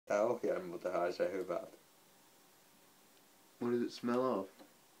Tää ohjelma muuten haisee hyvältä. What does it smell of?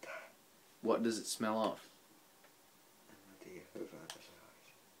 What does it smell of? En mä tiedä, hyvältä se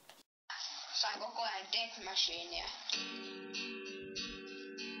haisee. Sain koko ajan Death Machinea.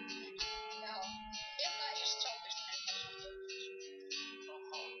 Joo. Jokaisesta zombista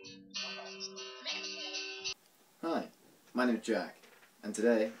Hi, my name is Jack, and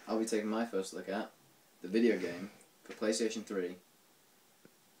today I'll be taking my first look at the video game for PlayStation 3,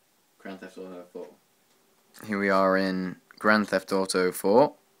 Grand Theft Auto 4. Here we are in Grand Theft Auto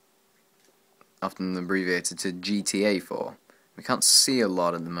 4, often abbreviated to GTA 4. We can't see a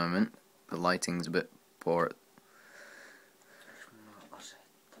lot at the moment, the lighting's a bit poor.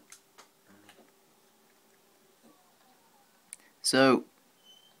 So,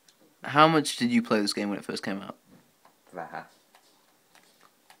 how much did you play this game when it first came out? Vähän.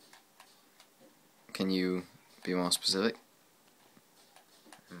 Can you be more specific?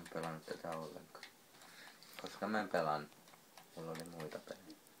 En pelannut tätä ollenkaan. Koska mä en pelannut. Mulla oli muita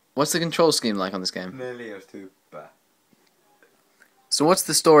pelejä. What's the control scheme like on this game? 4 hyppää. So what's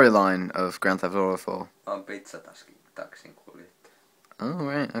the storyline of Grand Theft Auto 4? On taksin kuljettaja. Oh,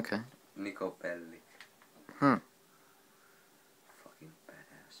 right, okay. Niko Pelli. Huh. Fucking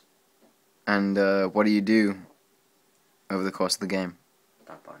badass. And what do you do over the course of the game?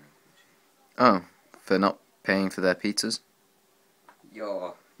 Tapaan ihmisiä. Oh, for not paying for their pizzas?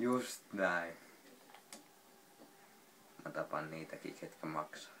 Joo, just näin. Mä tapan niitäkin, ketkä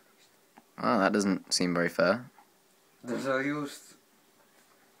maksaa niistä. Oh, that doesn't seem very fair. No se on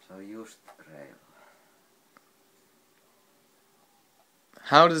just reilu.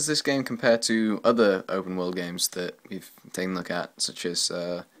 How does this game compare to other open world games that we've taken a look at, such as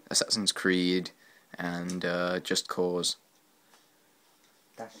Assassin's Creed and Just Cause?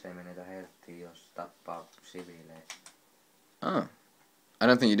 Tässä ei menetä helttiin, jos tappaa siviilejä. Oh. I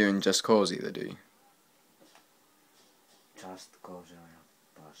don't think you're doing Just Cause either, do you? Just Cause on ihan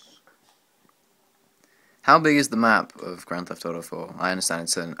paska. How big is the map of Grand Theft Auto 4? I understand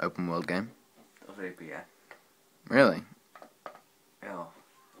it's an open world game. Tosi pieni. Really? Joo.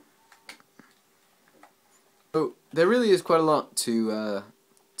 So there really is quite a lot to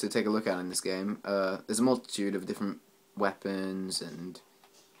take a look at in this game. There's a multitude of different weapons and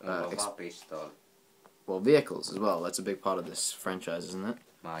Mulla on vaan pistooli. well, vehicles as well. That's a big part of this franchise, isn't it?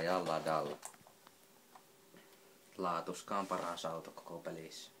 Mä ajan ladalla. Laatuskaan paras auto koko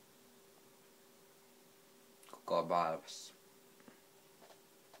pelissä. Koko maailmassa.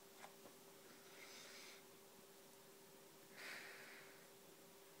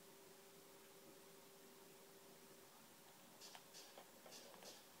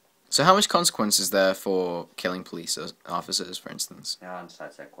 So how much consequence is there for killing police officers, for instance? Ne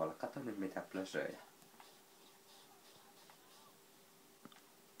ansaitsee kuolla. Kato nyt mitä plösöjä.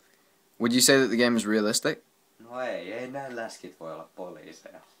 Would you say that the game is realistic? No ei nää läskit voi olla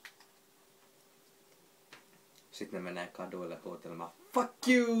poliiseja. Sitten ne menee kaduille huutelemaan fuck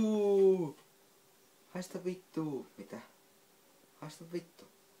you! Haista vittu! Mitä? Haista vittu.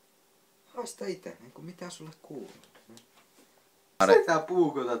 Haista ite, eikö mitä sulle kuuluu? Sä tää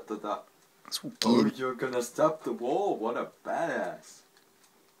puukota tota. Oh, you're gonna stop the wall, what a badass.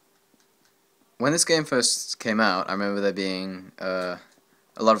 When this game first came out, I remember there being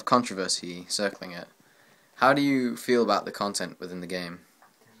a lot of controversy circling it. How do you feel about the content within the game?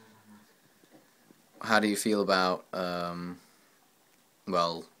 How do you feel about,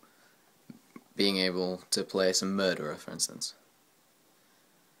 well, being able to play as a murderer, for instance?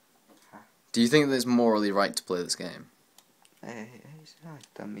 Do you think that it's morally right to play this game? Ei se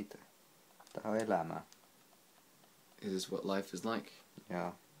haittaa mitään. Tää on elämää. It is what life is like.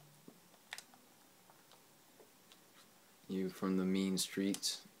 Joo. You from the mean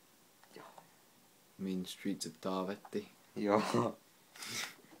streets. Joo. Mean streets of Taavetti. Joo.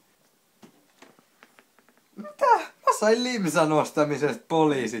 Mitä? Mä sain limsan ostamisesta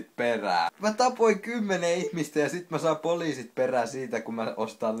poliisit perään. Mä tapoin 10 ihmistä ja sit mä saan poliisit perään siitä, kun mä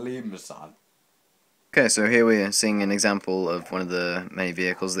ostan limsan. Okay, so here we are seeing an example of one of the many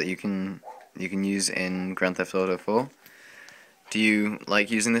vehicles that you can use in Grand Theft Auto 4. Do you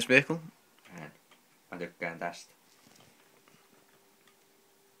like using this vehicle? Mä tykkään tästä.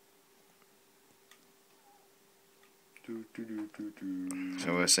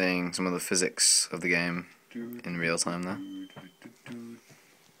 So we're seeing some of the physics of the game in real time there.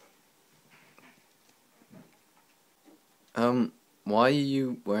 Why are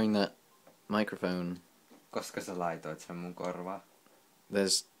you wearing that microphone? Koska sä laitoit sen mun korvaan.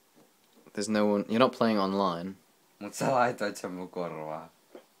 There's no one. You're not playing online. Mut sä laitoit sen mun korvaan.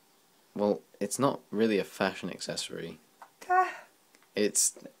 Well, it's not really a fashion accessory. Täh?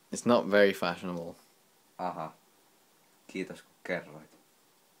 It's It's not very fashionable. Aha. Kiitos kun kerroit.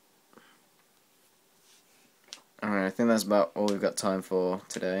 Alright, I think that's about all we've got time for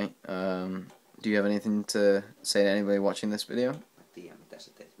today. Do you have anything to say to anybody watching this video? Mä tiedän mitä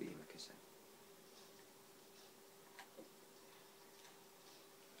sä teit viime kesänä.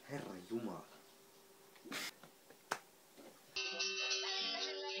 Herra Jumala.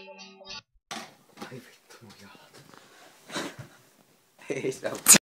 Ai vittu mun jalat. Ei se